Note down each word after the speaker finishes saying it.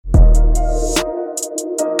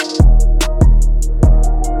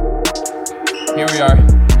Here we are.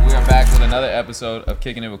 We are back with another episode of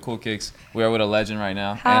Kicking It with CoolKicks. We are with a legend right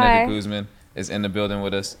now. Hi. Anna DEGUZMAN is in the building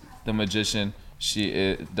with us. The magician.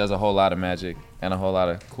 She does a whole lot of magic and a whole lot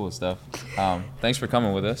of cool stuff. Thanks for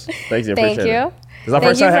coming with us. Thank you. Thank Appreciate you. it. It's our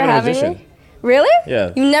first time having a magician. Me. Really?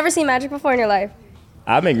 Yeah. You've never seen magic before in your life?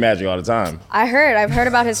 I make magic all the time. I've heard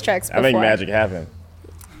about his tricks before. I make magic happen.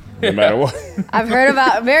 No matter what. I've heard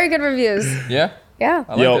about very good reviews. Yeah? Yeah.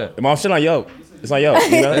 I like that. I'm shit on Yelp. It's on Yelp.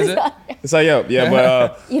 You know? Is it? It's on Yelp. Yeah,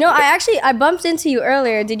 but You know, I bumped into you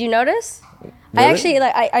earlier. Did you notice? Really?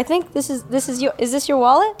 I think is this your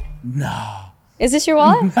wallet? No. Is this your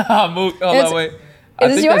wallet? Mook, hold on, wait. I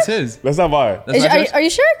this think yours? that's his. that's not fire. That's not yours? Are you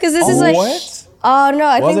sure? Because this is like. What? Oh no,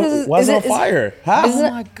 I think this is. Why is it on is- fire? How? is it- Oh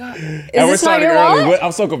my God. Is And we're this not starting your early. wallet?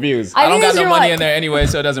 I'm so confused. I don't think got it's no your money wallet. in there anyway,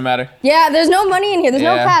 so it doesn't matter. Yeah, there's no money in here. There's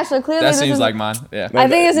no Yeah. cash. So clearly, That this seems is, like mine. Yeah. I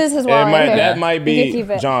think this is his wallet. here. That might You can keep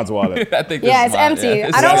be it. John's wallet. I think this Yeah, is it's mine. empty. Yeah,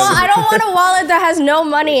 I don't want a wallet that has no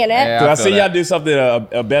money in it. Yeah. Cause I feel see that. y'all do something,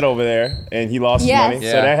 a bet over there, and he lost his Yes. money.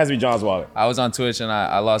 Yeah. So that has to be John's wallet. I was on Twitch and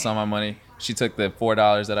I lost all my money. She took the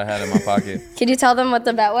 $4 that I had in my pocket. Can you tell them what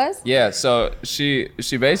the bet was? Yeah, so she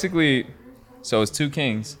basically, so it's 2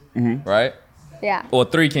 kings, right? Yeah. Well,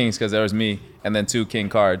 3 kings because there was me and then 2 king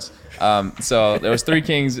cards. So there was 3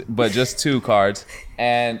 kings, but just 2 cards.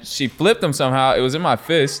 And she flipped them somehow. It was in my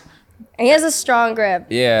fist. And he has a strong grip.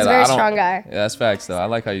 Yeah, He's a like, very I don't- strong guy. Yeah, that's facts though. I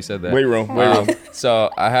like how you said that. Weight room. So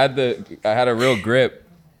I had a real grip,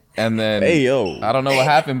 and then Hey, yo. I don't know what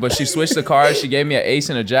happened, but she switched the cards. She gave me an ace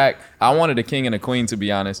and a jack. I wanted a king and a queen, to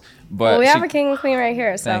be honest. But Well, we she, have a king and queen right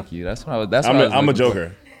here, so Thank you. That's what I was. That's what I was I'm a looking for.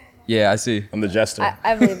 joker. Yeah, I see. I'm the jester.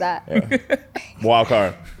 I believe that. Wild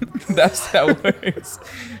card. That's how it works.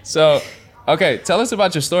 So, okay, tell us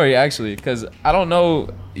about your story actually, because I don't know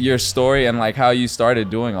your story and like how you started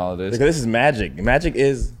doing all of this. Because this is magic. Magic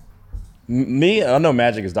is me. I know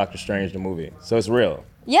magic is Doctor Strange the movie, so it's real.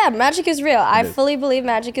 Yeah, magic is real. I is. fully believe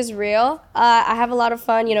magic is real. I have a lot of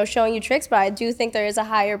fun, showing you tricks, but I do think there is a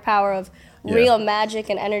higher power of real magic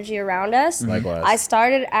and energy around us. Likewise. I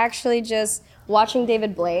started actually just watching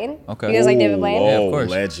David Blaine. Okay. You guys like David Blaine? Yeah, of course.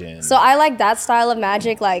 Legend. So I like that style of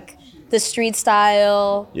magic, like the street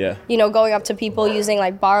style. Yeah. Going up to people using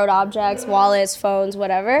like borrowed objects, wallets, phones,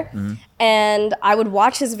 whatever. And I would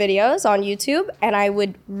watch his videos on YouTube and I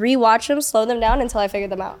would rewatch them, slow them down until I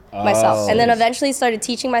figured them out myself. And then eventually started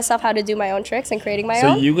teaching myself how to do my own tricks and creating my So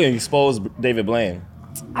own. you can expose David Blaine,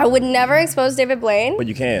 I would never expose David Blaine. but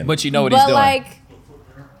you can. But you know what he's doing.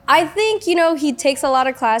 I think, he takes a lot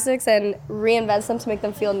of classics and reinvents them to make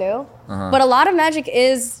them feel new. But a lot of magic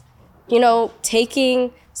is,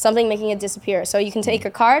 taking something, making it disappear. So you can take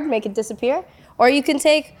a card, make it disappear, or you can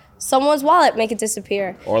take someone's wallet, make it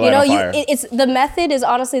disappear. Or light a fire. It's the method is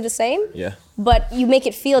honestly the same. Yeah. But you make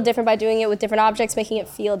it feel different by doing it with different objects, making it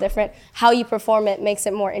feel different. How you perform it makes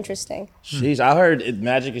it more interesting. Sheesh, I heard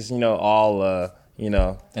magic is all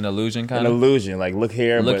An illusion an kind of. illusion. Like look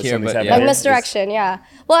here, Look but here, something's but happening yeah. Like here. misdirection, yeah.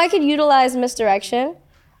 Well, I could utilize misdirection.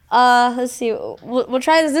 Let's see. We'll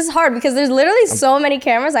try this. This is hard because there's literally so many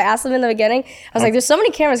cameras. I asked them in the beginning. I was like, there's so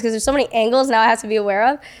many cameras because there's so many angles now I have to be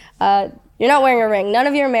aware of. You're not wearing a ring. None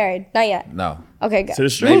of you are married. Not yet. No, Okay, good. To the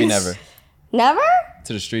streets. maybe never. Never?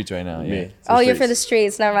 To the streets right now. Yeah. Me. To Oh, the you're for the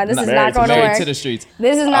streets. streets. Never mind. This is married not to going to Married work. to the streets.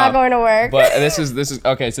 This is not going to work. But this is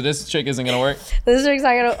okay. So this trick isn't gonna work. This trick's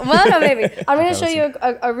not going to. Well, no, maybe. I'm going to show let's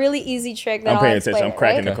you a really easy trick that I'm I'll paying explain. attention. I'm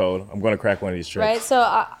cracking right? the code. I'm gonna crack one of these tricks. Right. So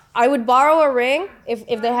I would borrow a ring.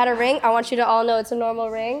 If they had a ring, I want you to all know it's a normal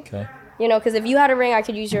ring. Okay. Because if you had a ring, I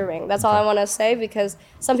could use your ring. That's all I want to say because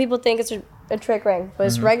some people think it's a trick ring, but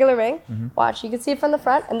it's regular ring. Watch, you can see it from the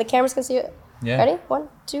front, and the cameras can see it. Yeah. Ready? 1,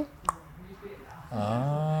 2.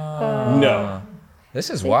 No. This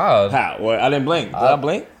is wild. How? What? I didn't blink. Did I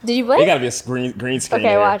blink? Did you It blink? gotta be a green screen. Okay,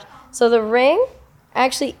 there. watch. So the ring,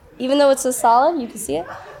 actually, even though it's a solid, you can see it.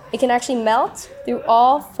 It can actually melt through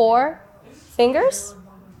all 4 fingers.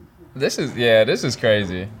 This is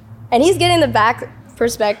crazy. And he's getting the back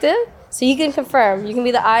perspective, so you can confirm. You can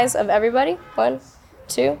be the eyes of everybody. 1,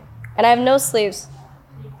 2. And I have no sleeves.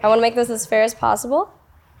 I want to make this as fair as possible.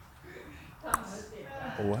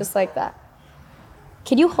 Just like that.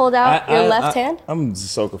 Can you hold out your left hand? I'm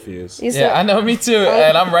just so confused. You Yeah, sit- I know, me too.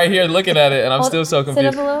 And I'm right here looking at it, and I'm Hold- still so sit up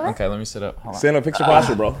confused. a little bit. Okay, let me sit up. Hold on. Stand up, fix your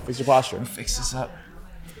posture, bro. Fix your posture. Fix this up.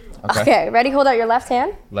 Okay, ready? Hold out your left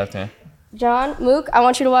hand. Left hand. John, Mook, I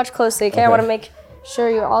want you to watch closely, okay? I Okay. want to make sure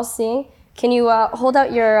you're all seeing. Can you hold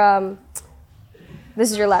out your,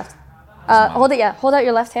 this is your left. Hold out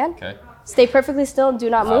your left hand. Okay. Stay perfectly still and do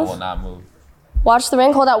not I move. will not move. Watch the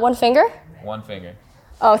ring, hold out one finger. One finger.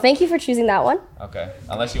 Oh, thank you for choosing that one. Okay.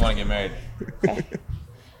 Unless you want to get married.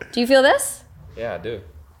 Do you feel this? Yeah, I do.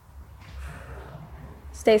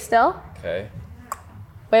 Stay still. Okay.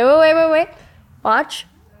 Wait. Watch.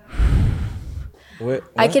 Wait,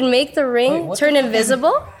 I can make the ring turn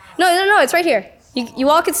invisible. No, it's right here.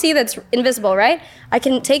 You all can see that's invisible, right? I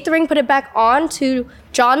can take the ring, put it back onto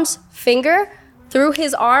John's finger, through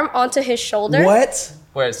his arm onto his shoulder. What?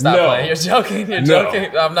 Wait, stop playing. You're joking. You're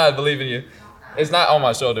joking. I'm not believing you. It's not on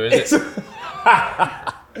my shoulder, is it?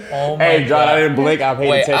 Oh my Hey, John, God. I didn't blink. I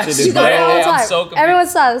paid attention. You got it all the I'm time. so confused. Everyone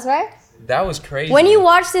saw this, right? That was crazy. When you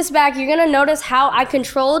watch this back, you're gonna notice how I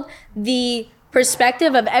controlled the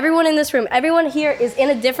perspective of everyone in this room. Everyone here is in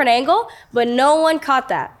a different angle, but no one caught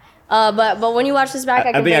that. But when you watch this back,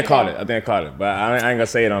 I think I caught it. But I ain't gonna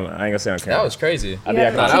say it on. I ain't gonna say it on camera. That was crazy. I think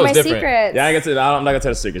I caught it. That was my different. secrets. Yeah, I'm not gonna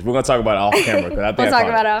tell the secrets. We're gonna talk about it off camera. We'll talk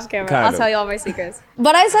about it off camera. I'll tell you all my secrets.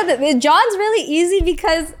 But I said that John's really easy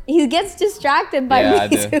because he gets distracted by Yeah, I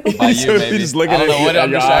me do. too. By you, So maybe. just looking I don't at know you what on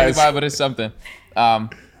I'm your distracted eyes. by, but it's something.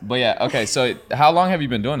 But yeah, okay. So how long have you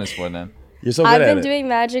been doing this for then? You're so good I've at been it. doing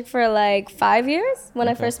magic for like 5 years when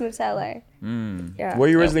I first moved to LA. Yeah. Where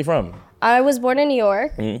are you originally from? I was born in New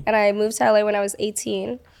York and I moved to LA when I was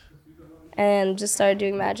 18 and just started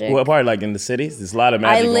doing magic. What part? Like in the cities? There's a lot of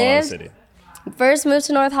magic going on in the city. First moved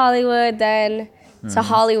to North Hollywood, then to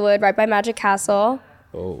Hollywood, right by Magic Castle,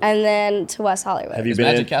 and then to West Hollywood. Have you Is been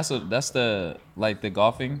Magic in? Castle? That's the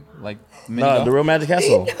golfing mini No, golf? the real Magic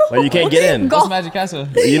Castle. Like you can't get in. What's Magic Castle?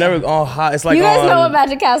 You never. Oh, hot. It's like You guys on, know what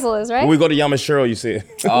Magic Castle is, right? When we go to Yamashiro, you see it.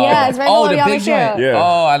 Yeah, it's right Oh, below the big Yamashiro. joint. Yeah.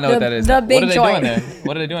 Oh, I know what The- that is. the big what are they joint. doing there?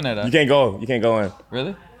 What are they doing there though? You can't go. You can't go in.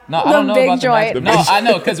 Really? No, I don't know big about joint. the magic. No, I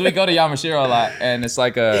know because we go to Yamashiro a lot, and it's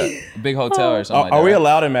like a big hotel or something. Are we like that.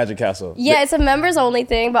 allowed in Magic Castle? Yeah, it's a members only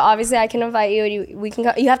thing, but obviously I can invite you. And we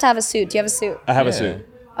can. You have to have a suit. Do you have a suit? I have a Yeah. suit.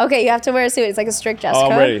 Okay, you have to wear a suit. It's like a strict dress Oh,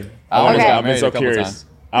 code. I'm ready. I already Okay. got I've been married so a couple curious. times.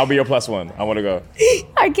 I'll be your +1. I want to go.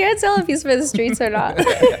 I can't tell if he's for the streets or not.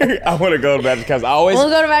 I want to go to Magic Castle. We'll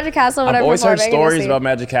go to Magic Castle when I've I'm always heard performing. and you'll stories see. about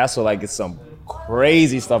Magic Castle. Like it's some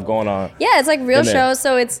crazy stuff going on. Yeah, it's like real In there. shows.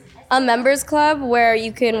 So it's a members club where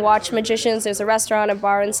you can watch magicians. There's a restaurant, a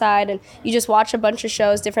bar inside, and you just watch a bunch of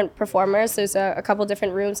shows, different performers. There's a couple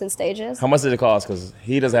different rooms and stages. How much did it cost? Because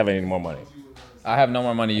he doesn't have any more money. I have no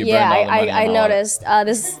more money. You Yeah, burned all the money. I in my wallet. noticed.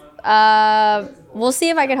 We'll see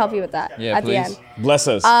if I can help you with that Yeah, at please. the end. Bless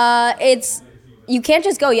us. You can't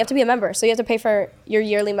just go. You have to be a member. So you have to pay for your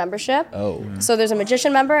yearly membership. oh. So there's a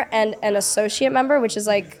magician member and an associate member, which is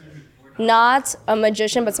like not a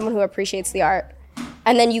magician, but someone who appreciates the art.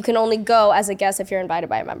 And then you can only go as a guest if you're invited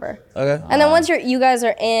by a member. Okay. And then once you guys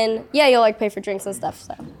are in, yeah, you'll like pay for drinks and stuff.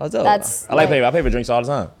 So That's dope. that's I like pay. I pay for drinks all the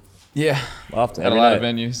time. Yeah. Often. At a every lot of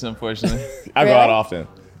night. venues, unfortunately. I go Really? out often.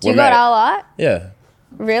 Do you go out a lot? Yeah.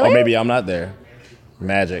 Really? Or maybe I'm not there.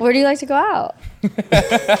 Magic. Where do you like to go out?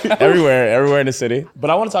 everywhere in the city. But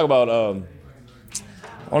I want to talk about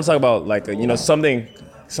like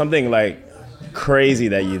something like crazy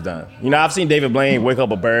that you've done. You know, I've seen David Blaine wake up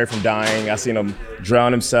a bird from dying. I've seen him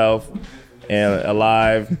drown himself and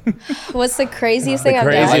alive. What's the craziest thing I've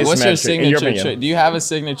done? craziest- Like, what's your magic, in your signature? opinion. Do you have a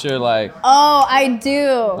signature like? Oh, I do.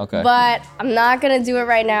 Okay. But I'm not gonna do it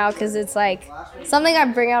right now because it's like something I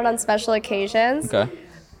bring out on special occasions. Okay.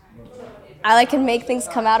 I can make things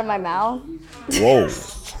come out of my mouth. Whoa.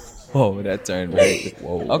 Whoa, that turned very.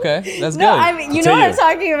 Whoa. Okay, that's No, good. I mean you know what I'm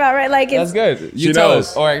Continue. talking about, right? Like That's it's good. You She tell knows.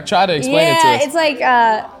 us, or try to explain it to yeah, us. it's like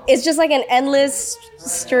it's just like an endless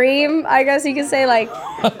stream, I guess you could say. Like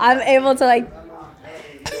I'm able to like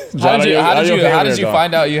How did you John?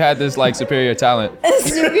 find out you had this like superior talent?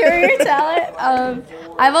 superior talent.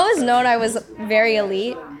 I've always known I was very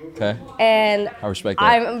elite. Okay. And I respect that.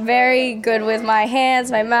 I'm very good with my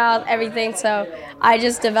hands, my mouth, everything. So I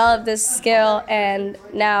just developed this skill, and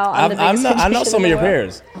now I'm the biggest I know magician some in of the your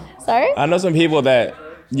world. peers. Sorry? I know some people that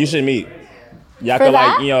you should meet. Y'all For could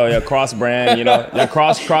that? like, yeah, cross brand, y'all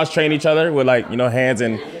cross train each other with like, hands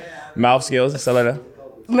and mouth skills and stuff like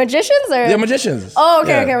that. Magicians or? Yeah, magicians. Oh,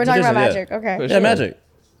 okay, Yeah, okay. We're talking about magicians, magic. Okay. For Yeah, sure. magic.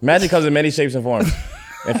 Magic comes in many shapes and forms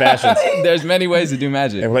and fashions There's many ways to do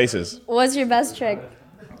magic. and places. What's your best trick?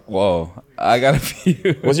 Whoa, I got a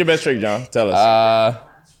few. What's your best trick, John? Tell us.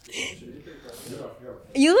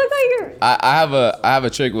 You look like you're. I have a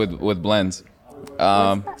trick with blends.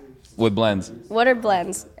 With blends, What are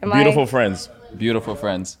blends? Beautiful friends. beautiful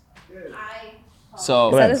friends. So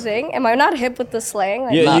Is that a Blends. thing? Am I not hip with the slang?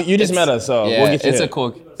 Like, Yeah, Nah, you just it's- met us, so yeah, we'll get you it's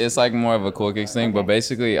hip. it's like more of a CoolKicks thing, but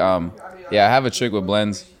basically, yeah, I have a trick with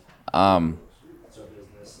blends.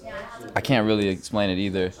 I can't really explain it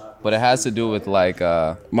either, but it has to do with like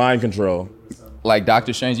Mind control.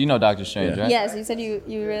 Doctor Strange. You know Doctor Strange, Yeah. right? Yes, you said you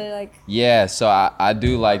really like. Yeah, so I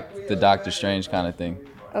do like the Doctor Strange kind of thing.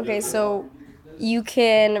 Okay, so you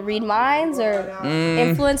can read minds or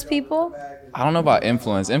influence people. I don't know about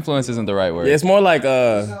influence. Influence isn't the right word. Yeah, it's more like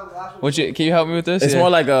Can you help me with this? it's more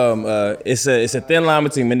like it's a thin line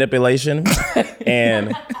between manipulation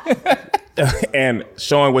and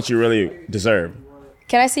showing what you really deserve.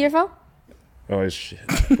 Can I see your phone? Oh shit!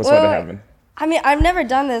 What's about to happen? I mean, I've never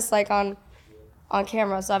done this like on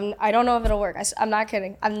camera, so I don't know if it'll work. I'm not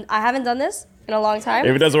kidding. I haven't done this in a long time.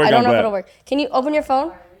 If it doesn't work, I don't I'm know glad. if it'll work. Can you open your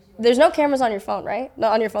phone? There's no cameras on your phone, right? No,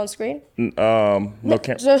 on your phone screen. No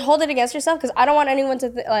camera. Just hold it against yourself because I don't want anyone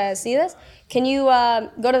to see this. Can you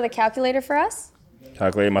go to the calculator for us?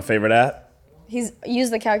 Calculate my favorite app. He's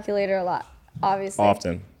used the calculator a lot, obviously.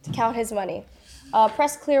 Often. To count his money.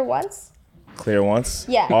 Press clear once. Clear once.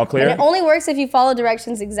 Yeah. All clear. And it only works if you follow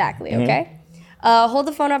directions exactly. Okay. Hold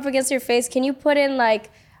the phone up against your face. Can you put in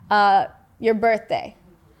like your birthday?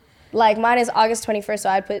 Like mine is August 21st, so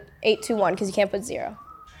I'd put 821 because you can't put 0.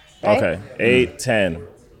 Right? Okay. 8/10.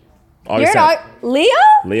 You're not Leo?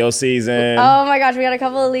 Leo season. Oh my gosh, we got a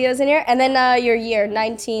couple of Leos in here. And then your year,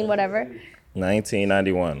 19, whatever.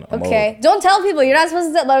 1991. I'm Okay. old. Don't tell people. You're not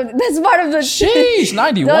supposed to tell. That's part of the... Sheesh,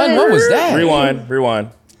 91. What was that?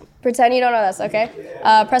 Rewind. Pretend you don't know this, okay?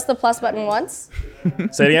 Press the plus button once.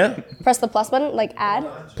 Say it again. Press the plus button, like add.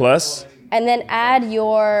 Plus. And then add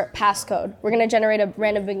your passcode. We're going to generate a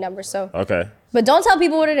random big number, so... Okay. But don't tell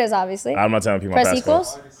people what it is, obviously. I'm not telling people my Press passcode.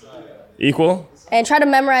 equals. Equal? And try to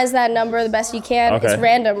memorize that number the best you can. Okay. It's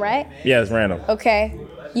random, right? Yeah, it's random. Okay.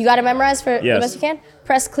 You got to memorize for the Yes. best you can.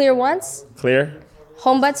 Press clear once. Clear?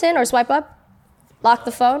 Home button or swipe up. Lock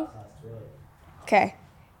the phone. Okay.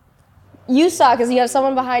 You saw because you have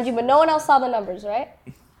someone behind you, but no one else saw the numbers, right?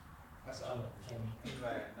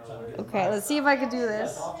 Okay, let's see if I could do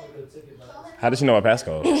this. How did you know my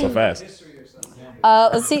passcode so fast?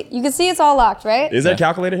 Let's see. You can see it's all locked, right? Is there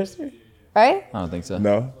calculator history? Right? I don't think so.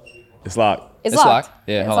 No. It's locked. It's It's locked. locked.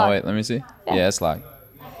 Yeah, It's hold on, locked. wait, let me see. Yeah, it's locked.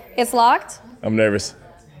 It's locked. I'm nervous.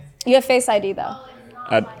 You have Face ID though.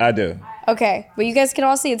 I do. Okay, but you guys can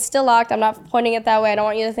all see it's still locked. I'm not pointing it that way. I don't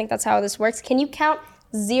want you to think that's how this works. Can you count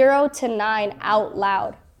 0 to 9 out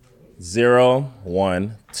loud? 0,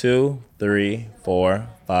 1, 2, 3, 4,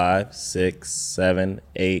 5, 6, 7,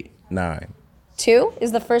 8, 9. 2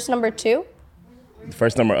 is the first number 2. The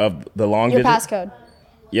first number of the long Your digit? passcode.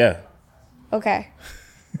 Yeah. Okay.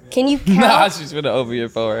 Can you count? Nah, she's gonna open your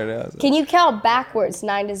phone right now. Can you count backwards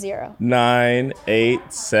 9 to 0? 9, 8,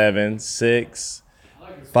 7, 6,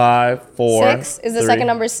 5, 4. 6 is the 3. second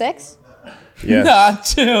number 6. Yes. Nah,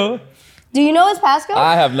 chill. Do you know his passcode?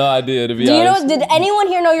 I have no idea, to be Do you honest. know? Did anyone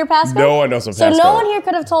here know your passcode? No one knows my So passcode. no one here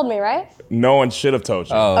could have told me, right? No one should have told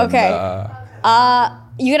you. Oh, Okay. nah.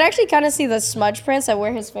 You could actually kind of see the smudge prints at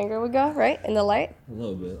where his finger would go, right, in the light. A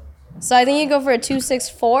little bit. So I think you go for a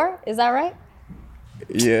 264. Is that right?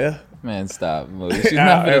 Yeah. Man, stop. Mook. She's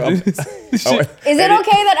not gonna do this. Oh, Is it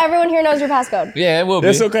okay that everyone here knows your passcode? Yeah, it will be.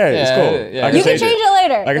 It's okay. It's Yeah, cool. yeah. You can change it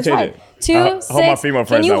later. I can It's change fine. it. 2, I hope 6. my female Can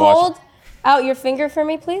friends you not watching. hold out your finger for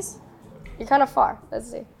me, please? You're kind of far.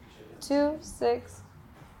 Let's see. 2, 6.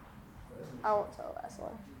 I won't tell the last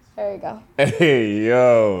one. There you go. Hey,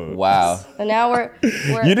 yo. Wow. So now we're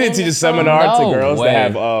You didn't in teach the a seminar No to girls way.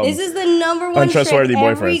 that have This is the number one trick untrustworthy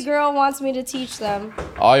every boyfriends. girl wants me to teach them.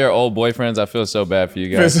 All your old boyfriends, I feel so bad for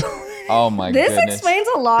you guys. Oh my This goodness. explains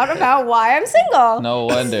a lot about why I'm single. No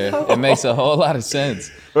wonder. It makes a whole lot of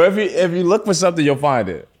sense. Well, if you look for something, you'll find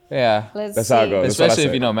it. Yeah. Let's That's see. how it goes. That's what I Especially if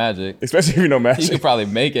say. you know magic. Especially if you know You magic. could probably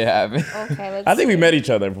make it happen. Okay, let's I think see. we met each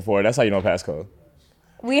other before. That's how you know passcode.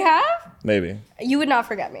 We have? Maybe. You would not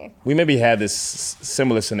forget me. We maybe had this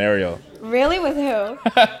similar scenario. Really? With who?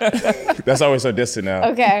 That's always so distant now.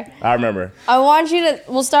 Okay. I remember. I want you to,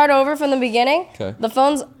 we'll start over from the beginning. Okay. The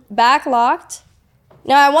phone's back locked.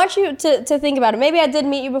 Now I want you to think about it. Maybe I did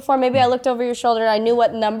meet you before. Maybe I looked over your shoulder and I knew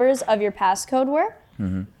what numbers of your passcode were.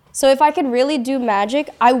 Mm-hmm. So if I could really do magic,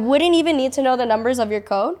 I wouldn't even need to know the numbers of your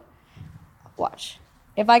code. Watch.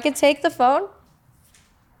 If I could take the phone,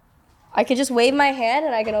 I could just wave my hand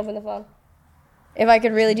and I can open the phone. If I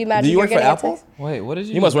could really do magic. Do you you're work for getting a Apple? text? Wait, what did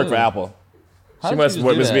you You must work do? for Apple. How She did you must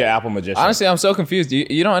just do be that? an Apple magician. Honestly, I'm so confused.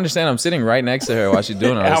 You don't understand. I'm sitting right next to her while she's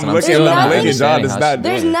doing all this. I'm and looking still at not my blinking, understanding John. It's how not she-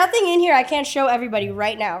 There's doing it. nothing in here I can't show everybody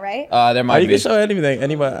right now, right? There Oh, might you be. can show anything.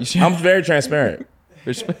 Anybody. should- I'm very transparent.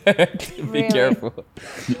 Respect. Be Really? careful.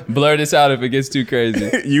 Blur this out if it gets too crazy.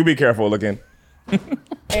 You be careful looking.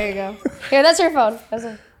 There you go. Here, that's your phone.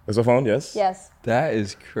 Is your phone? Yes. Yes. That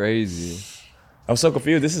is crazy. I'm so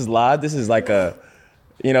confused. This is live. This is like a,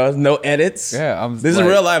 no edits. Yeah, I'm This like- is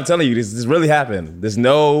real life. I'm telling you, this really happened. There's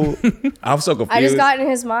no. I'm so confused. I just got in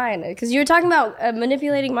his mind because you were talking about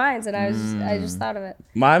manipulating minds, and I just thought of it.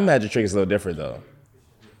 My magic trick is a little different though.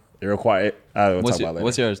 It required. We'll talk about it later.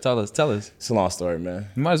 What's yours? Tell us. It's a long story, man.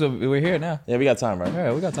 You might as well. We're here now. Yeah, we got time, right? All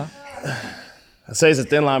right, we got time. I say it's a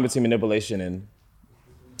thin line between manipulation and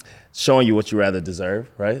showing you what you rather deserve,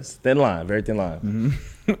 right? It's a thin line, very thin line.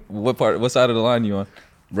 Mm-hmm. What side of the line you on?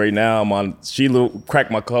 Right now, I'm on. She cracked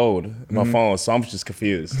my code, my phone, so I'm just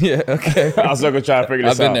confused. Yeah, okay. I was gonna try to figure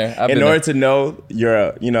this out. In order to know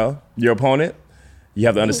your opponent, you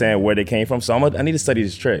have to understand where they came from. So I need to study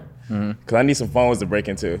this trick because I need some phones to break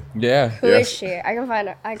into. Yeah. Who is she? I can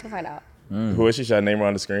find out. Who is she? Should I name her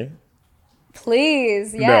on the screen?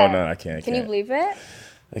 Please, yeah. No, I can't. Can you believe it?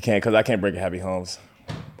 I can't because I can't break a Happy Homes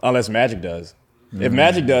unless Magic does. If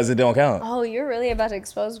Magic does, it don't count. Oh, you're really about to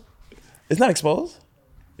expose. It's not exposed.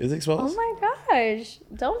 Is it exposed? Oh my gosh!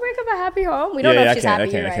 Don't break up a happy home. We don't know if she's happy.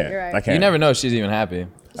 You're right. I can't. You never know if she's even happy.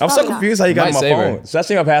 I'm so confused how you got on my Might save phone. her. Should I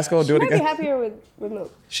change my passcode? Do it She might be again. happier with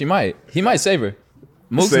Mook. She might. He might save her.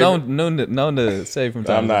 Mook's Save her. known to save from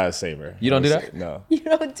time. I'm not a saver. You don't do that? No. You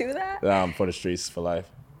don't do that? For the streets for life.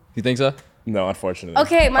 You think so? No, unfortunately.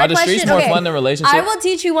 Okay, my Are the question. streets more okay, fun than relationships? I will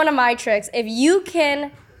teach you one of my tricks. If you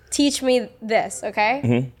can teach me this,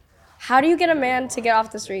 okay? How do you get a man to get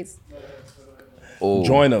off the streets? Oh.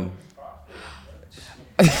 Join them.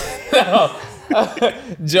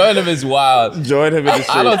 Join him is wild. Join him in the streets.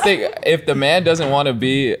 I don't think if the man doesn't want to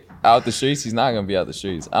be out the streets, he's not gonna be out the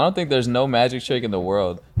streets. I don't think there's no magic trick in the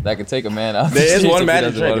world that can take a man out. There the is streets one if he magic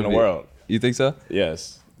doesn't trick wanna in the be. world. You think so?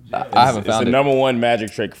 Yes. I haven't It's found the it. number one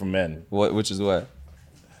magic trick for men. Which is what?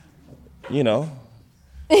 You know,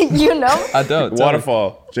 You know? I don't. Tell me.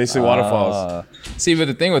 waterfall. JC Waterfalls. See, but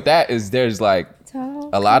the thing with that is there's like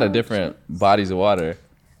a lot of different bodies of water.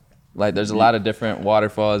 Like there's a lot of different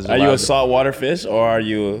waterfalls. Are you a saltwater fish or are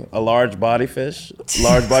you a large body fish?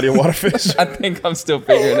 Large body of water fish? I think I'm still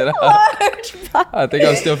figuring it out. I think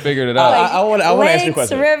I'm still figuring it out. I want to ask you a Lakes,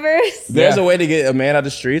 question. rivers. There's Yeah. a way to get a man out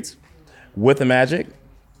the streets with the magic,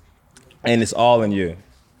 and it's all in you.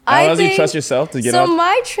 How does you trust yourself to get so out?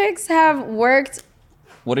 my tricks have worked.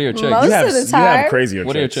 What are your tricks? Most of the You time. have crazier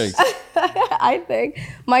What are your tricks. tricks? I think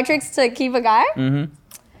my tricks to keep a guy.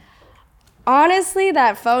 Honestly,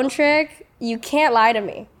 that phone trick, you can't lie to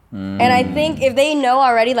me. And I think if they know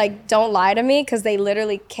already, like, don't lie to me because they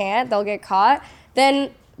literally can't, they'll get caught.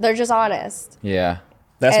 Then they're just honest. Yeah.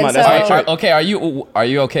 That's And my so- trick. Okay, are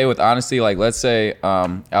you okay with honesty? Like, let's say I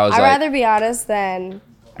was I'd like, rather be honest than,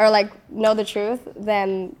 or like know the truth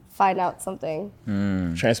than find out something.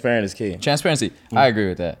 Transparent is key. transparency. I agree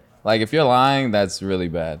with that. Like, if you're lying, that's really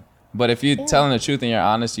bad. But if you're telling the truth and you're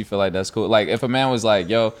honest, you feel like that's cool. Like, if a man was like,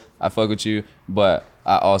 yo, I fuck with you, but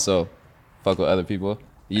I also fuck with other people,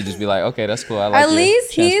 you just be like, okay, that's cool. I like At your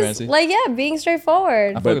least he's transparency. like, yeah, being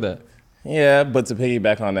straightforward. I fuck with that. Yeah, but to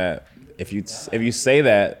piggyback on that, if you say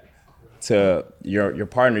that to your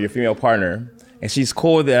partner, your female partner, and she's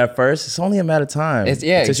cool with it at first, it's only a matter of time. It's-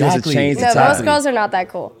 yeah, until she has to exactly. change the No, tide. most girls are not that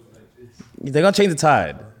cool. They're gonna change the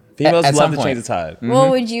tide. Females At love some to point. change the tide. Well,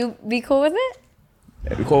 would you be cool with it?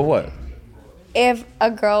 You cool with what? If a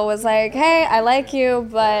girl was like, hey, I like you,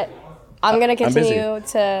 but I'm going to I'm busy. continue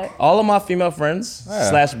to. All of my female friends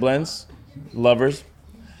 / blends, lovers,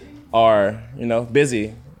 are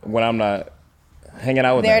busy when I'm not hanging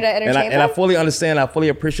out with There them. to entertain and I them? fully understand. I fully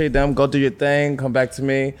appreciate them. Go do your thing. Come back to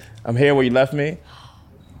me. I'm here where you left me.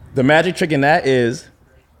 The magic trick in that is,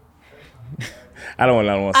 I don't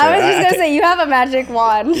want to say. I was just I going to say, you have a magic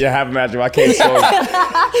wand. yeah, have a magic. I can't show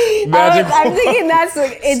magic. I'm thinking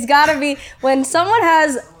it's got to be when someone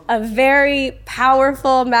has a very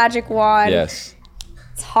powerful magic wand, Yes.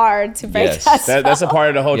 it's hard to break Yes. that That's a part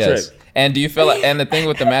of the whole Yes. trick. And do you feel like, and the thing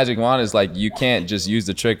with the magic wand is like, you can't just use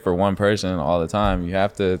the trick for one person all the time. You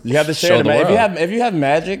have to You have to show share the the magic. world. If you have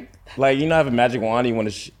magic, like have a magic wand, you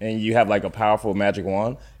want to, and you have like a powerful magic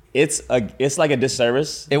wand. It's like a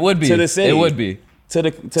disservice. It would be. to the city. It would be. to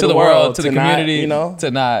the To the world, to the not, community,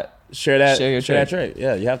 to not share that share your that trick. trick.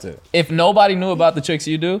 Yeah, you have to. If nobody knew about the tricks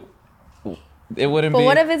you do, it wouldn't But be.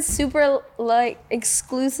 what if it's super like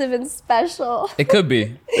exclusive and special? It could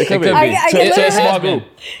be. It could be. I to, can to a literally- small group.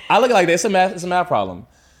 I look at it like this. It's a math problem.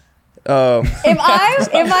 If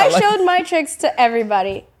I showed my tricks to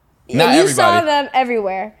everybody, Not and you saw everybody. them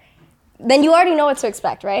everywhere, then you already know what to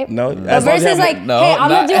expect, right? No, But as long as you versus have like, no, hey,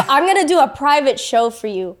 not- I'm gonna do a private show for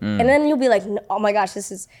you, and then you'll be like, oh my gosh,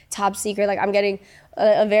 this is top secret. Like I'm getting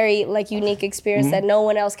a very like unique experience that no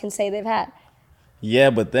one else can say they've had. yeah,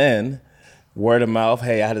 but then word of mouth.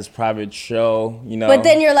 Hey, I had this private show. But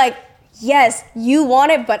then you're like, yes, you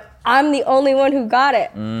want it, but I'm the only one who got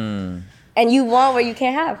it, and you want what you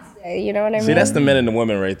can't have. You know what I mean? see, that's the men and the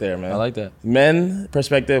women right there, man. I like that. Men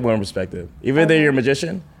perspective, women perspective. Even if they're your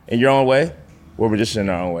magician in your own way, we're magicians in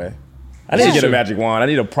our own way. I need to get a magic wand. I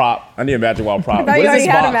need a prop. I need a magic wand prop. thought you What is already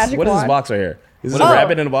this had a box? magic What is this wand. box right here? Is this Oh. a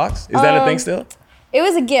rabbit in a box? Is that a thing still? It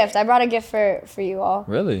was a gift. I brought a gift for you all.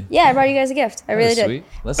 Really? Yeah, I brought you guys a gift. I really That's did. sweet.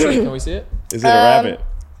 Let's see. Can we see it? Is it a rabbit?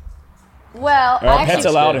 Well, Are our pets actually,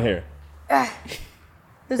 allowed in here?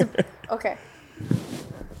 okay.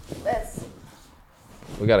 This.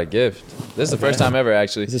 We got a gift. This is the first time ever,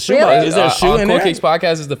 actually. Is, a shoe Really? box? Is there a shoe on in there? CoolKicks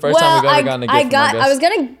podcast is the first time we've ever gotten a gift from our I guests. was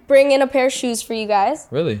gonna bring in a pair of shoes for you guys,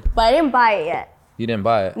 Really? but I didn't buy it yet. You didn't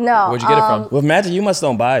buy it? No, Where'd you get it from? With Magic, you must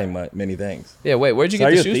don't buy many things. Yeah, wait. Where'd you So get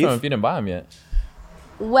are the you a shoes thief? from if you didn't buy them yet?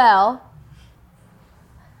 Well,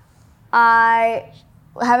 I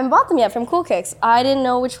haven't bought them yet from CoolKicks. I didn't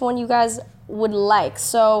know which one you guys would like.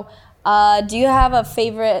 So, do you have a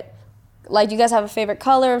favorite? Like, do you guys have a favorite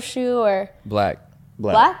color of shoe or Black.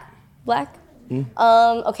 black? Black.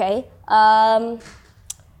 Okay. I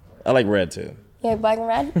like red too. Yeah, black and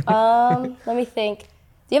red. Let me think.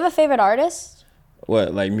 Do you have a favorite artist?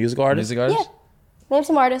 What, like musical artists? Music artist? Yeah. Name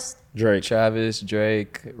some artists. Drake. Travis,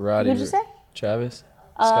 Drake, Roddy. Who'd you say? Travis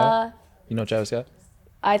Scott? You know Travis Scott?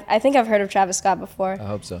 I think I've heard of Travis Scott before. I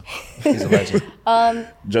hope so. He's a legend.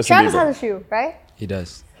 Justin Travis Bieber. has a shoe, right? He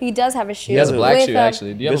does. He does have a shoe. He has a black with, shoe,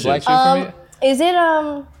 actually. Do you have a this black is- shoe for me? Is it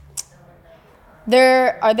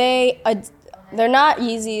they're not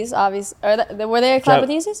Yeezys, obviously. Were they a collab with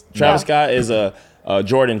Yeezys? Travis No. Scott is a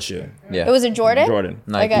Jordan shoe. Yeah. It was a Jordan? Jordan.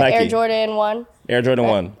 Like an Nike. Air Jordan 1? Air Jordan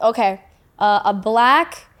 1. Okay. A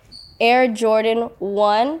black Air Jordan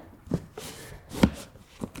 1.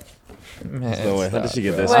 Man, No way. How did stop, she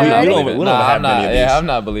get bro. this? Wait, We ready? don't Nah, have I'm many not. of these. Yeah, I'm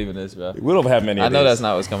not believing this, bro. We don't have many of I know these. that's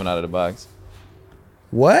not what's coming out of the box.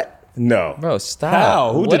 What? No. Bro, stop.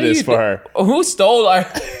 How? Who What did do this you for thi- her? Who stole our...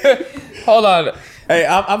 Hold on. Hey,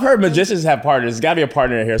 I've heard magicians have partners. There's got to be a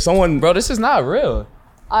partner in here. Someone Bro, this is not real.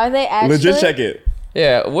 Are they actually? legit check it.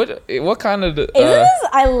 Yeah, what kind of... Isn't this?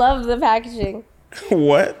 I love the packaging.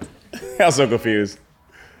 What? I'm so confused.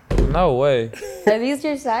 No way. Are these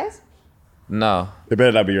your size? No. They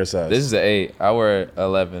better not be your size. This is an 8. I wear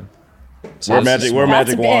 11. So We're this is magic. We're small. That's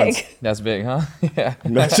magic big. wands. That's big, huh? Yeah.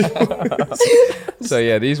 Magic- So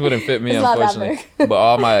yeah, these wouldn't fit me, It's not that unfortunately. But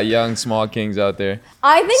all my young, small kings out there.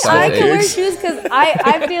 I think Size I can wear eights. shoes because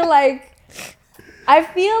I feel like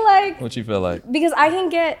What you feel like? because I can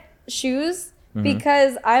get shoes Mm-hmm.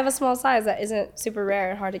 because I have a small size that isn't super rare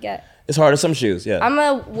and hard to get. It's hard. Some shoes, yeah. I'm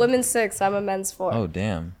a women's 6, I'm a men's 4. Oh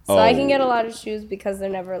damn. So I Oh. can get a lot of shoes because they're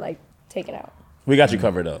never like taken out. We got you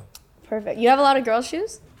covered though. Perfect. You have a lot of girls'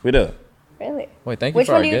 shoes? We do. Really? Wait, thank you Which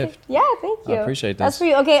for one our do you gift. think? Yeah, thank you. appreciate That's this. for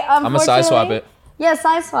you. Okay, I'm gonna size swap it. Yeah,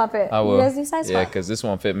 size swap it. I will. You guys do size swap? Yeah, because this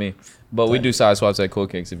won't fit me. But we do size swaps at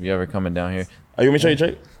CoolKicks if you ever coming down here. Are you want me to show you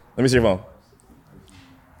a trick? Let me see your phone.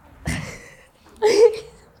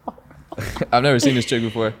 I've never seen this trick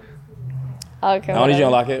before. Okay. I don't need you to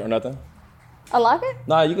whatever. unlock it or nothing. Unlock it?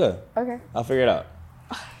 Nah, you good. Okay. I'll figure it out.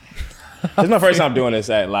 This is my first time doing this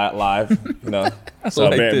at live, you know. So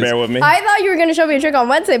like bear, this. bear with me. I thought you were gonna show me a trick on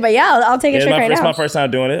Wednesday, but yeah, I'll take a It's trick right it's now. my first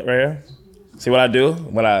time doing it right here. See what I do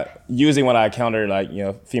when I encounter like, you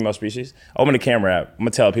know, female species. I open the camera app. I'm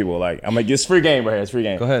gonna tell people like it's free game right here. It's free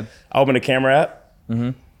game. Go ahead. I open the camera app.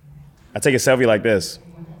 Mm-hmm. I take a selfie like this.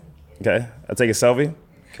 Okay. I take a selfie.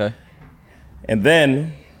 Okay. And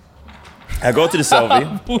then I go to the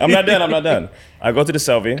selfie. I'm not done. I go to the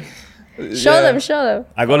selfie. Show them.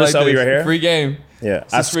 I go to the Like selfie this. right here. Free game. Yeah.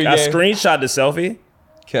 This is free I game. screenshot the selfie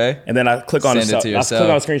Okay. and then I click on Send it to I click yourself.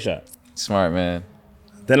 on the screenshot. Smart man.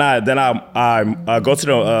 Then I go to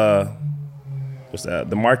the what's that?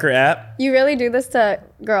 The marker app. You really do this to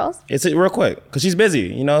girls? It's real quick because she's busy.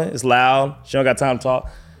 You know, it's loud. She don't got time to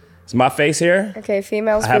talk. It's my face here. Okay,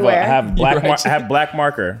 females I have beware. I have black You're right. I have black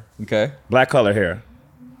marker, Okay. black color here.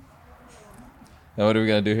 Now what are we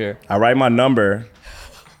gonna do here? I write my number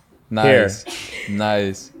Nice.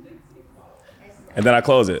 Nice. and then I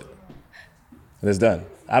close it. And it's done.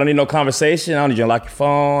 I don't need no conversation. I don't need you to unlock your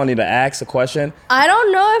phone. I don't need to ask a question. I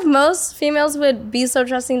don't know if most females would be so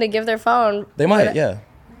trusting to give their phone. They might, yeah.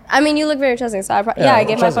 I mean, you look very trusting, so I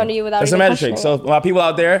gave my trust phone me. to you without That's a even magic trick. questioning So a lot of people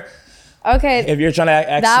out there, it. Okay, if you're trying to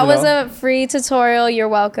ask, that you was know, a free tutorial. You're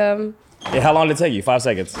welcome. how long did it take you? 5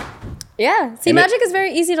 seconds. Yeah. See, And it- magic is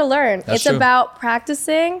very easy to learn. That's It's true. about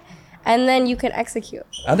practicing, and then you can execute.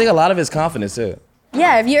 I think a lot of it's confidence too.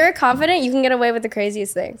 Yeah, if you're confident, you can get away with the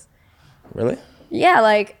craziest things. Really? Yeah,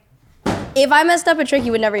 like if I messed up a trick,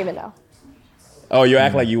 you would never even know. Oh, you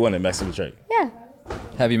act like you wouldn't mess up the trick. Yeah.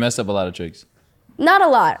 Have you messed up a lot of tricks? Not a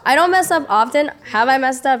lot. I don't mess up often. Have I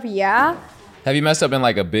messed up? Yeah. Have you messed up in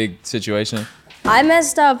like a big situation? I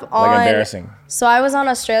messed up on. Like embarrassing. So I was on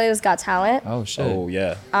Australia's Got Talent. Oh shit. Oh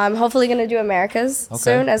yeah. I'm hopefully gonna do America's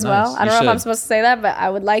soon as nice. well. I don't You know if I'm should. supposed to say that, but I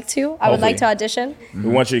would like to. I would like to audition. We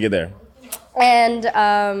want you to get there. And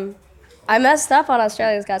I messed up on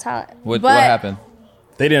Australia's Got Talent. What But happened?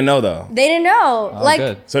 They didn't know though. They didn't know. Oh, like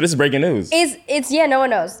good. So this is breaking news. it's no one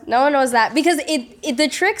knows. No one knows that because it the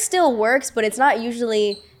trick still works, but it's not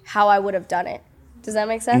usually how I would have done it. Does that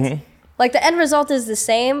make sense? Mm-hmm. Like the end result is the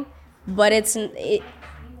same, but it's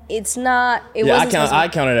not. It Yeah, wasn't. I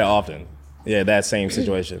counted it often. Yeah, that same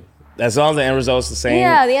situation. As long as the end result's the same.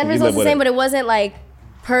 Yeah, the end you result's live the with same, it. but it wasn't like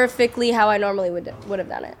perfectly how I normally would have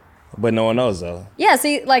done it. But no one knows though. Yeah,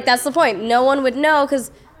 see, like that's the point. No one would know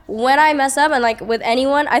because when I mess up and like with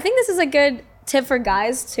anyone, I think this is a good tip for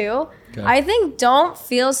guys too. Okay. I think don't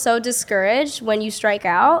feel so discouraged when you strike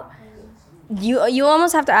out. You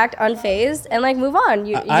almost have to act unfazed and like move on.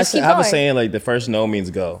 You I just keep have a going. saying like the first no means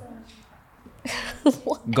go.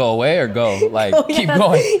 Go away or go? Like keep Yeah,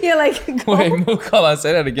 going. Yeah, like go. Wait, Mook, hold on.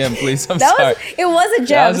 Say that again, please. I'm That sorry. was it was a That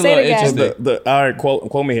gem. was a Say it little again. interesting. All right,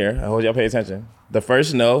 quote me here. I hope y'all pay attention. The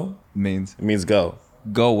first no Means means go.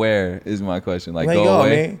 go where is my question. Like Like go go,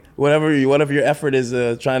 away. man. Whatever your effort is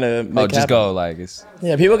trying to make Oh, just happen. go. Like it's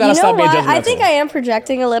Yeah, people gotta You know stop being what? judgmental. I think I am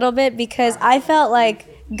projecting a little bit because I felt like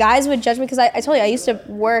guys would judge me because I told you I used to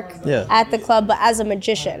work Yeah. at the club, but as a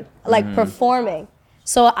magician, like performing.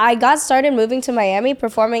 So I got started moving to Miami,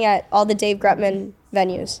 performing at all the Dave Grutman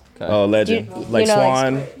venues. Oh, legend. You- like you know, like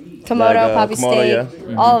Swan. Komodo, like, Poppy Komodo, State,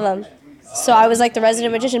 yeah. all of them. So I was like the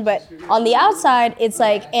resident magician, but on the outside, it's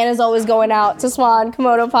like Anna's always going out to Swan,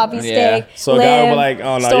 Komodo, Poppy Yeah. Steak. So a guy will Liv, be like,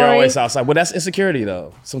 oh no, Story. you're always outside. Well, that's insecurity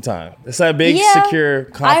though. Sometimes it's that big, Yeah. secure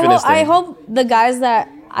confidence I thing. hope the guys that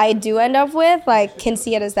I do end up with like can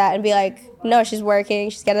see it as that and be like, no, she's working,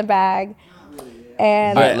 she's getting a bag,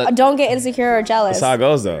 and All right, let- don't get insecure or jealous. That's how it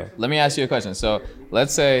goes though. Let me ask you a question. So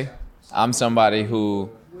let's say I'm somebody who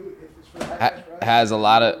has a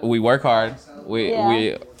lot of. We work hard.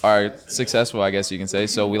 We are successful, I guess you can say.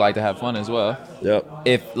 So we like to have fun as well. Yep.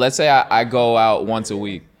 If let's say I go out once a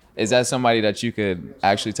week, is that somebody that you could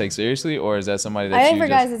actually take seriously, or is that somebody that I think you for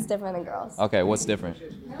just? guys it's different than girls. Okay, what's different?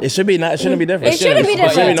 It should be not. It shouldn't be different. It shouldn't be but yeah,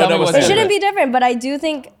 different. tell me No what's double It shouldn't different. be different, but I do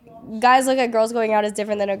think guys look at girls going out as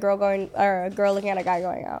different than a girl looking at a guy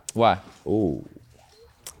going out. Why? Ooh.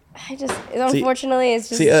 I just unfortunately it's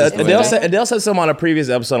just. See, it's Adele different. said something on a previous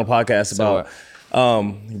episode of the podcast So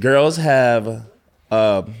about girls have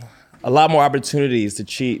a lot more opportunities to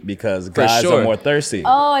cheat because guys sure. are more thirsty.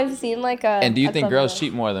 Oh, I've seen like a. And do you a think couple. girls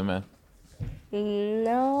cheat more than men?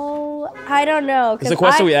 No, I don't know. 'cause It's a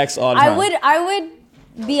question we ask all the time. I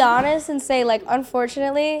would be honest and say like,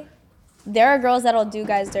 unfortunately, there are girls that'll do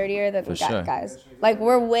guys dirtier than sure. guys. Like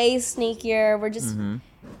we're way sneakier. We're just,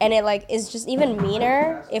 and it like is just even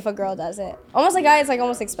meaner if a girl does it. Almost like guys, like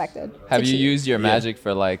almost expected. Have to you cheat. used your magic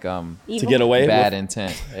for like To Evil? get away. bad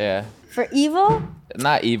intent? Yeah, For evil?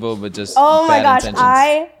 not evil, but just. Oh my bad gosh,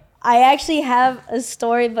 intentions. I actually have a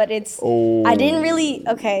story, but it's Oh. I didn't really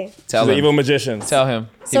okay. Tell The him. evil magicians. Tell him.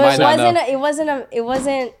 He So might not know. it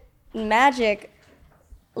wasn't magic.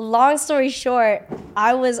 Long story short,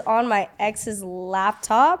 I was on my ex's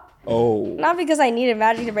laptop. Oh. Not because I needed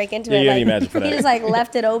magic to break into Yeah, it. you don't Like, need magic for he that. just like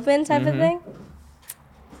left it open type of thing.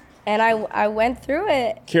 And I went through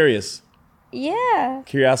it. Curious. Yeah.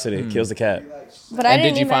 Curiosity kills the cat. But I And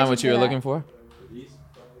didn't did you need find magic what you were that. looking for?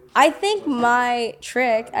 I think my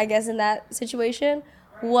trick, I guess, in that situation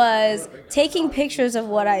was taking pictures of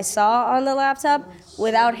what I saw on the laptop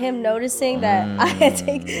without him noticing that I had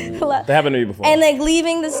taken the That happened to me before. and like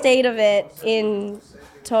leaving the state of it in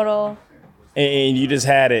total. And you just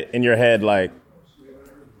had it in your head like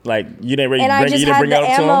you didn't bring, And I you just didn't had bring the it up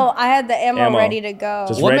to ammo. him? I had the ammo Ammo. ready to go.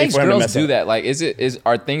 Just What ready makes for him to girls mess do up. that? Like,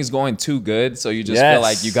 are things going too good? So you just Yes. feel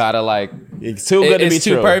like you gotta like. It's too good to be It's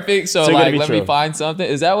too true. perfect. So Too good to like, be let me true. find something.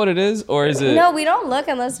 Is that what it is, or is it? No, we don't look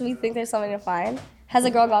unless we think there's something to find. Has a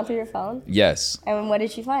girl gone through your phone? Yes. And what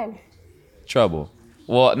did she find? Trouble.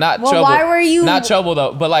 Well, not Well, trouble. why were you- Not trouble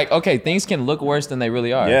though. But like, okay, things can look worse than they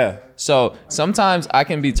really are. Yeah. So sometimes I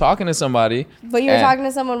can be talking to somebody. But you were and- talking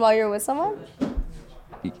to someone while you were with someone?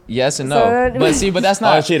 Yes and no. So- But that's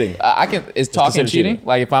not it's cheating. I can. Is talking considered cheating? cheating.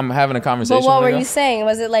 Like if I'm having a conversation. But what with were a girl? you saying?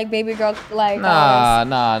 Was it like baby girl like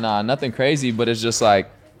Nah, nothing crazy. But it's just like,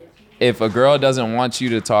 if a girl doesn't want you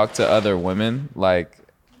to talk to other women, like,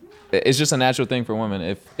 it's just a natural thing for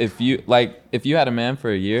women. If you had a man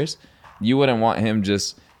for years, you wouldn't want him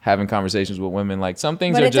just having conversations with women. Like some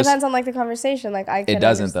things But are it just. depends on like the conversation. Like I can It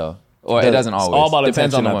doesn't understand. though, or it doesn't It's always. all about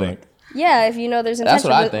Depends on intention, the I woman. think. Yeah, if you know there's That's intention.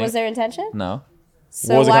 what I Was think. there intention? No.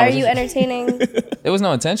 So was the why are you conversation? entertaining? It was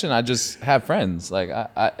no intention. I just have friends. Like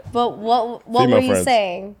I But what Female were you friends.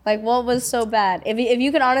 saying? Like, what was so bad? If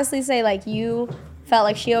you could honestly say, like, you felt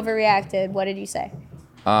like she overreacted, what did you say?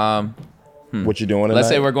 What you doing tonight? let's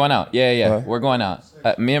say we're going out. Yeah. Uh-huh. We're going out.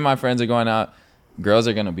 Me and my friends are going out. Girls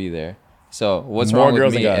are gonna be there. So what's More wrong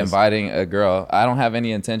girls with than me guys. inviting a girl? I don't have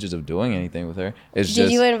any intentions of doing anything with her. It's Did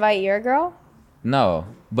just you invite your girl? no.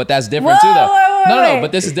 But that's different Whoa, too, though. wait, No, wait.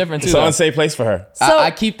 but this is different too. It's an Though. unsafe place for her. So- I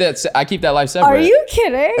keep that life separate. Are you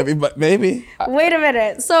kidding? I mean, but maybe. Wait a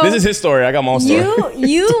minute. So This is his story. I got my own story.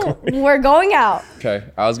 you were going out Okay,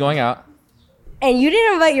 I was going out. and you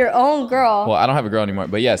didn't invite your own girl, Well, I don't have a girl anymore,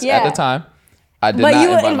 but yes, Yeah. at the time, I did but not you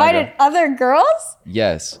invite my invited girl. other girls?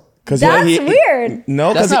 Yes. That's weird.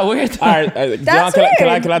 No, That's 'cause not weird. All right, That's John, can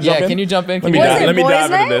I weird. jump Yeah, in? can you jump in? Let me Was dive, it let me boys' dive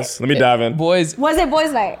into night? this. Let me dive in. Boys, Was it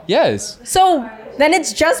boys' night? yes. So then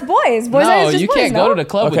it's just boys. Boys' night No, is just you boys, can't no? go to the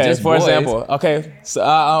club with Okay, just for boys. example. Okay, so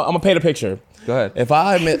I'm gonna paint a picture. Go ahead. If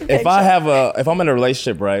I'm in a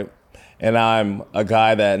relationship, right, and I'm a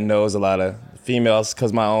guy that knows a lot of females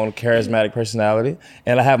because my own charismatic personality,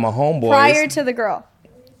 and I have my homeboys. Prior to the girl.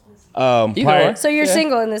 Either prior- or. So you're Yeah.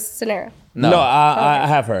 single in this scenario. No, I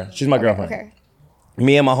have her. She's my girlfriend. Okay.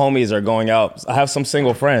 Me and my homies are going out. I have some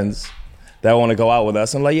single friends that want to go out with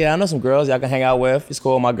us. I'm like, yeah, I know some girls y'all can hang out with. It's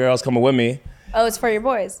cool. My girl's coming with me. Oh, it's for your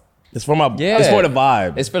boys. It's for my. Yeah. It's for the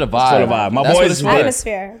vibe. It's for the It's for vibe. the vibe. My That's what boys. it's for.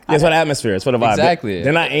 Atmosphere. Yeah, it's for the atmosphere. It's for the vibe. Exactly.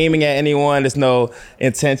 They're not aiming at anyone. There's no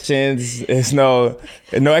intentions. There's no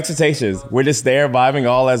expectations. We're just there vibing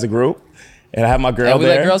all as a group. And I have my girl And we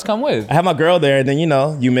there. let girls come with. I have my girl there. And then,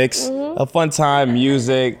 you mix a fun time,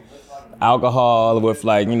 music, alcohol with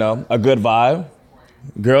a good vibe.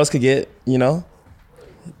 Girls could get,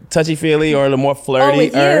 touchy-feely or a little more flirty.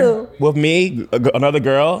 with you. With me, another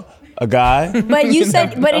girl, a guy. But you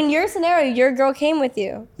said, but in your scenario, your girl came with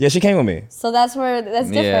you. Yeah, she came with me. So that's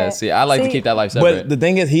different. Yeah, see, I like to keep that life separate. But the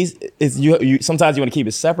thing is, you sometimes you want to keep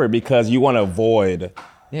it separate because you want to avoid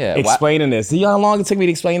yeah, explaining this. See how long it took me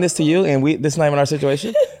to explain this to you, and this is not even our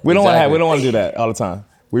situation. We don't Exactly. want to do that all the time.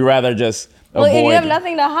 We rather just Well, if you avoid. have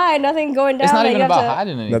nothing to hide, nothing going down. It's not that even you have about to-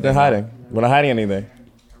 hiding anything. Nothing hiding. We're not hiding anything.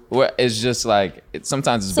 It's just like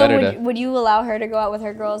sometimes it's So better to. would you allow her to go out with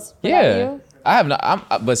her girls? Without Yeah, You? I have no.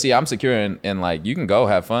 But see, I'm secure in like you can go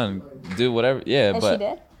have fun, do whatever. Yeah, And but she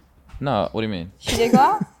did. no. What do you mean? She did go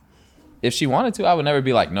out. If she wanted to, I would never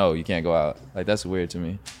be like, no, you can't go out. Like that's weird to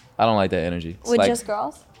me. I don't like that energy. It's With like, just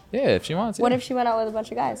girls. yeah, if she wants to. What if she went out with a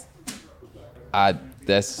bunch of guys?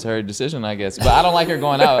 That's her decision, I guess. But I don't like her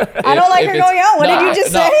going out. I don't like her going out? What did you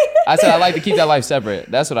just say? I said I like to keep that life separate.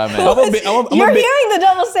 That's what I meant. You're hearing the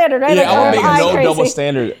double standard, right? Yeah, Like, I'm am gonna I be no crazy? double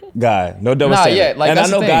standard guy. No double Nah, standard. yeah, like, and I that's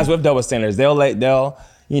the know thing. guys with double standards. They'll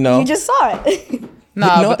You just saw it.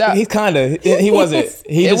 Nah, no, but that, he's kind of. He wasn't.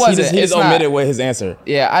 He It just, wasn't. he just It's not. omitted with his answer.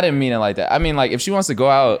 yeah, I didn't mean it like that. I mean, like if she wants to go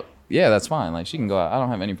out, yeah, that's fine. Like she can go out. I don't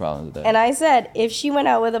have any problems with that. And I said, if she went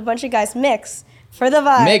out with a bunch of guys, mix for the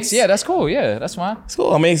vibes. Mix, yeah, that's cool. Yeah, that's fine. It's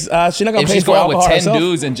cool. I mean, she's not gonna If pay she's for going with alcohol 10 herself.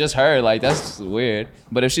 dudes and just her, like that's weird.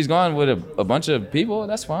 But if she's going with a bunch of people,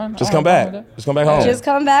 that's fine. Just I come don't have a back. problem with Just come back home. Just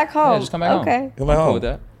come back home. Yeah, just come back home. Okay. Come back I'm home. cool with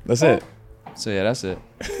that. That's it. So yeah, that's it.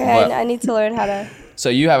 Okay, But- I need to learn how to. So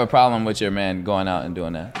you have a problem with your man going out and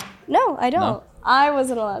doing that? No, I don't. No? I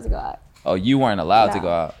wasn't allowed to go out. Oh, you weren't allowed to No. go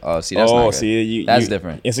out. Oh, see, that's not good. see, That's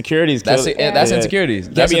different. Insecurities. That's kill- that's insecurities.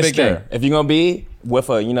 Can't That's be a big insecure. thing. If you're gonna be with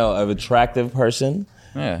an attractive person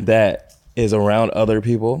Yeah. that is around other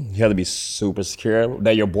people, you have to be super secure.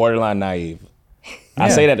 That you're borderline naive. I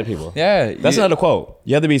Yeah. say that to people. Yeah, That's you- another quote.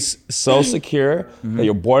 You have to be so secure Mm-hmm. that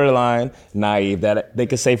you're borderline naive that they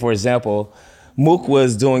could say, for example, Mook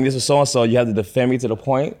was doing this with so and so. You have to defend me to the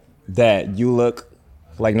point that you look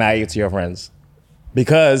like naive to your friends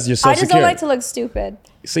because you're so I just secure. don't like to look stupid.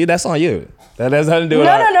 See, that's on you. That has nothing to do with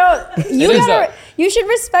No. You It is gotta. though. You should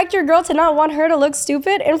respect your girl to not want her to look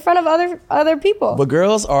stupid in front of other people. But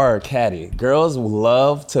girls are catty. Girls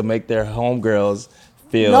love to make their homegirls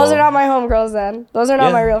feel. Those are not my homegirls. Then those are not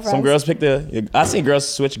Yeah, my real friends. Some girls pick I've seen girls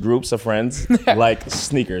switch groups of friends like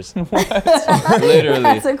sneakers. Literally.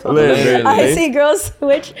 That's a cool. Literally. I see girls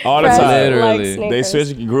switch All the friends time. Literally. Like They sneakers.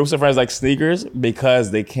 switch groups of friends like sneakers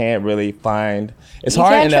because they can't really find. It's You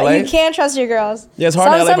hard can't in LA. You can't trust your girls. Yeah, it's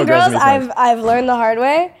hard in LA Some for girls to girls meet friends. I've learned the hard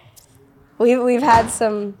way. We've had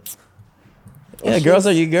some. Yeah, girls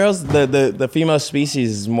are you girls. The female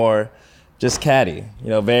species is more just catty.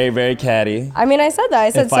 Very very catty. I mean, I said that. I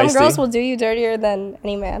said some feisty. girls will do you dirtier than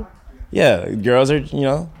any man. Yeah, girls are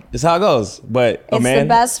it's how it goes. But a It's man, the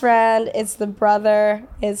best friend. It's the brother.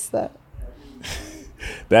 It's the.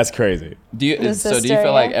 that's crazy. Do you The so do you sister,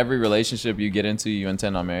 feel like yeah. every relationship you get into, you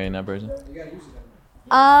intend on marrying that person?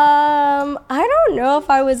 I don't know if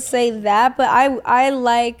I would say that, but I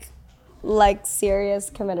like serious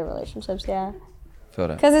committed relationships. Yeah. Feel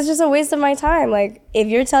that. Because it's just a waste of my time. Like, if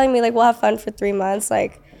you're telling me, like, we'll have fun for 3 months,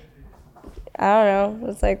 like, I don't know.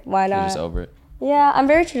 It's like, why You're not? just over it. Yeah, I'm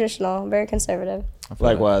very traditional. I'm very conservative.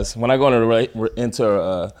 Likewise, when I go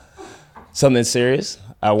into something serious,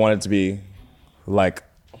 I want it to be like,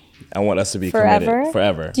 I want us to be committed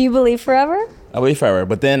forever. Do you believe forever? I believe forever,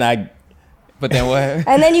 but then But then what?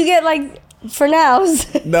 And then you get, like, for nows.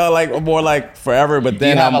 no, like more like forever. But Do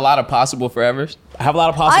then you have a lot of possible forevers? I have a lot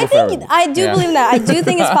of possible forever. I do Yeah. believe in that. I do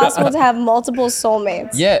think it's possible to have multiple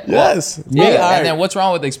soulmates. Yeah. well, Yes. Yeah. Yeah. And then what's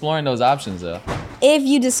wrong with exploring those options though? If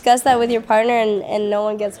you discuss that with your partner and no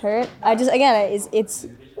one gets hurt, it's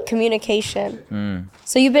communication.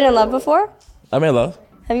 So you've been in love before? I'm in love.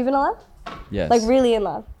 Have you been in love? Yes. Like, really in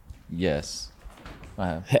love? Yes. I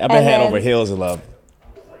have. I've been And head then- over heels in love.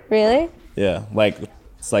 Really? Yeah, like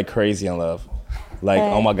it's like crazy in love. Like,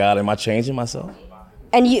 Right. oh my God, am I changing myself?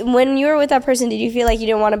 And when you were with that person, did you feel like you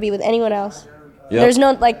didn't want to be with anyone else? Yep. There's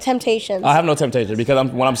no, like, temptations. I have no temptation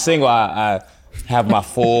because when I'm single, I have my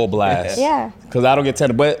full blast. Yeah. Because I don't get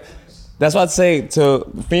tempted. But that's what I'd say to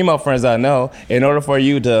female friends that I know. In order for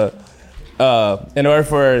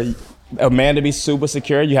a man to be super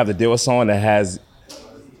secure, you have to deal with someone that has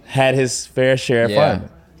had his fair share of Yeah. fun.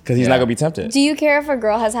 Because he's not gonna be tempted. Do you care if a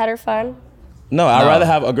girl has had her fun? No, I'd No. rather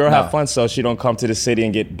have a girl No. have fun so she don't come to the city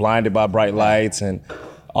and get blinded by bright lights and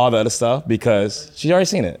all the other stuff because she's already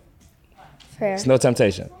seen it. Fair. It's no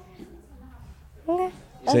temptation. Okay.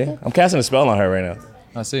 See? Okay. I'm casting a spell on her right now.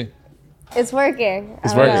 I see. It's working.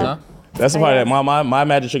 It's I don't working. know. Huh? That's the part that my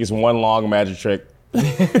magic trick is one long magic trick.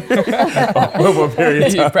 Over a period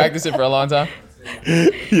of You time. practice it for a long time?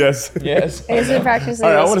 Yes. Yes. He's been practicing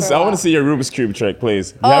All right, I this want for a while. to see your Rubik's Cube trick,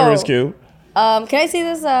 please. You have a Oh. Rubik's Cube? Can I see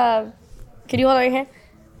this? Can you hold out your hand?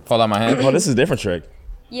 Fall out my hand. Oh, this is a different trick.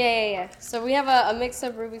 Yeah. So we have a mix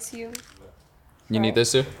of Rubik's Cube. You need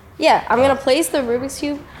this too? Yeah, I'm gonna place the Rubik's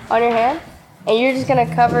Cube on your hand, and you're just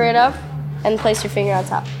gonna cover it up and place your finger on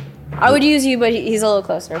top. I would use you, but he's a little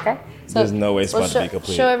closer, okay? So There's no way it's we'll about to be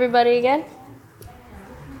complete. Show everybody again.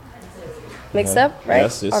 Mixed up, right?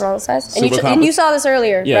 Yes, it's on all sides. super And you saw this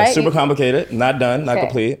earlier, Yeah, right? super You complicated. Not done, not Okay.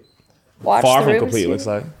 complete. watch Far the from Rubik's complete, Cube. looks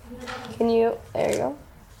like. Can you? There you go.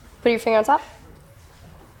 Put your finger on top.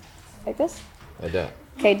 Like this. Like that.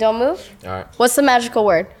 Okay, don't move. All right. What's the magical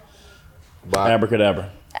word? Bye. Abracadabra.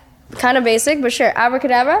 Kind of basic, but sure.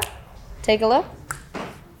 Abracadabra. Take a look.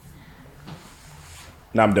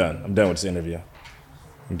 No, I'm done. I'm done with this interview.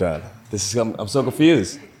 I'm done. I'm so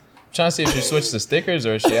confused. Trying to see if she switched the stickers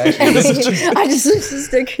or if she actually. I just switched the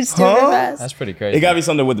stickers stupid fast. That's pretty crazy. It gotta be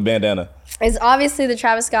something with the bandana. It's obviously the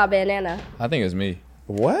Travis Scott bandana. I think it was me.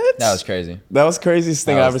 What? That was crazy. That was the craziest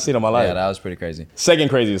thing That I've was- ever seen in my life. Yeah, that was pretty crazy. Second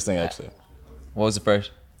craziest thing, actually. What was the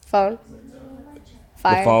first? Phone.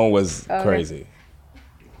 Fire. The phone was Okay. crazy.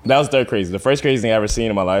 That was third crazy. The first crazy thing I ever seen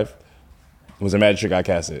in my life was a magic trick I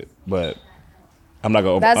casted. But I'm not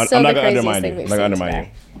gonna. That's still I'm not the gonna craziest undermine thing you. we've I'm not gonna seen undermine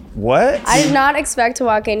today. you. What? I did not expect to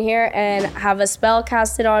walk in here and have a spell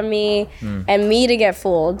casted on me and me to get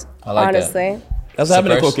fooled. I like that. honestly. That's what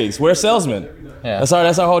happened to first- CoolKicks. We're a salesman. Yeah.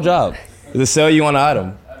 That's our whole job. Is to sell you on an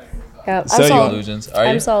item. Yeah, So I'm you sold. Illusions. Are you?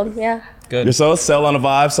 I'm sold. Yeah. Good. You're sold, sell on a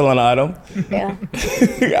vibe, sell on an item. Yeah.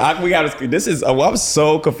 I'm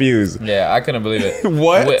so confused. Yeah, I couldn't believe it.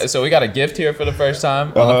 What? So we got a gift here for the first time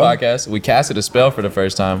on the podcast. We casted a spell for the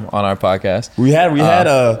first time on our podcast.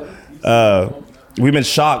 We've been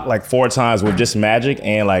shocked like 4 times with just magic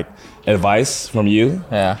and like advice from you.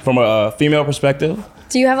 Yeah. From a female perspective.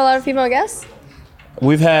 Do you have a lot of female guests?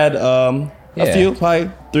 We've had a Yeah. few,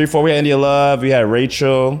 probably 3, 4. We had India Love. We had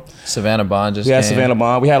Rachel. Savannah Bond just We had came. Savannah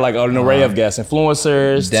Bond. We had like an array of guests,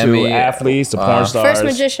 influencers, Demi, to athletes, to porn stars. First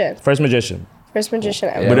magician. First magician. First magician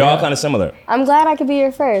ever. But they're all kind of similar. I'm glad I could be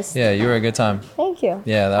your first. Yeah, you were a good time. Thank you.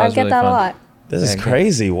 Yeah, that I was get really that fun. a lot. This is Yeah,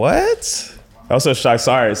 crazy. What? I was so shocked.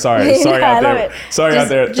 Sorry Yeah, out I love there. it. Sorry just, out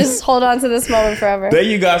there. Just hold on to this moment forever. Thank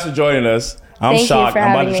you guys for joining us. I'm Thank you shocked. for I'm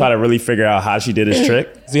about having to me. try to really figure out how she did this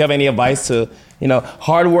trick. Do you have any advice to,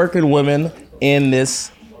 hardworking women in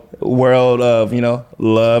this world of,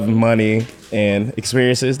 love, money, and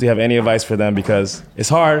experiences? Do you have any advice for them? Because it's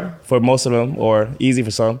hard for most of them or easy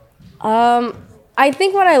for some. I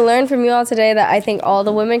think what I learned from you all today that I think all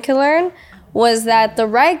the women can learn was that the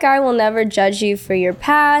right guy will never judge you for your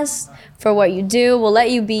past, for what you do, will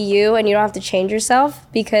let you be you, and you don't have to change yourself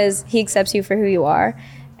because he accepts you for who you are.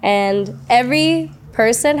 And every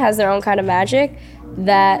person has their own kind of magic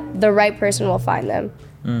that the right person will find them.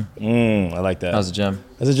 I like that. That was a gem.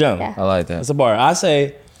 That's a gem. Yeah. I like that. That's a bar. I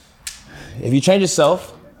say, if you change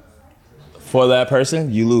yourself for that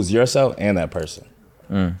person, you lose yourself and that person.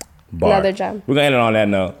 Bar. Another gem. We're gonna end it on that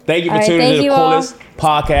note. Thank you for All right, tuning thank in to the you all. coolest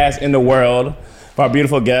podcast in the world. For our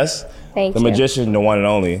beautiful guest, Thank the you. magician, the one and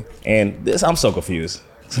only. And this, I'm so confused.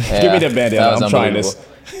 Give Yeah, me the bandana. that was I'm trying this.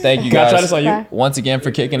 unbelievable. Thank you Can I guys try this on you? Okay. once again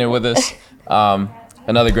for kicking it with us.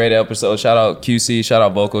 Another great episode. Shout out QC, shout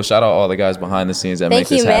out Vocal, shout out all the guys behind the scenes that Thank make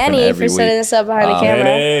this you, happen Manny, every for week. setting this up behind the camera.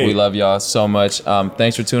 Manny. We love y'all so much.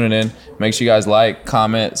 Thanks for tuning in. Make sure you guys like,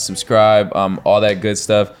 comment, subscribe, all that good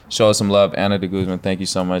stuff. Show us some love. Anna DEGUZMAN, thank you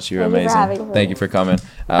so much. You're Thank you for amazing. having me. Thank you for coming.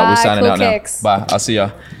 Bye, We're signing out now. CoolKicks. Bye. I'll see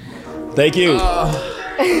y'all. Thank you.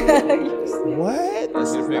 What?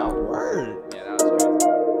 That's not word.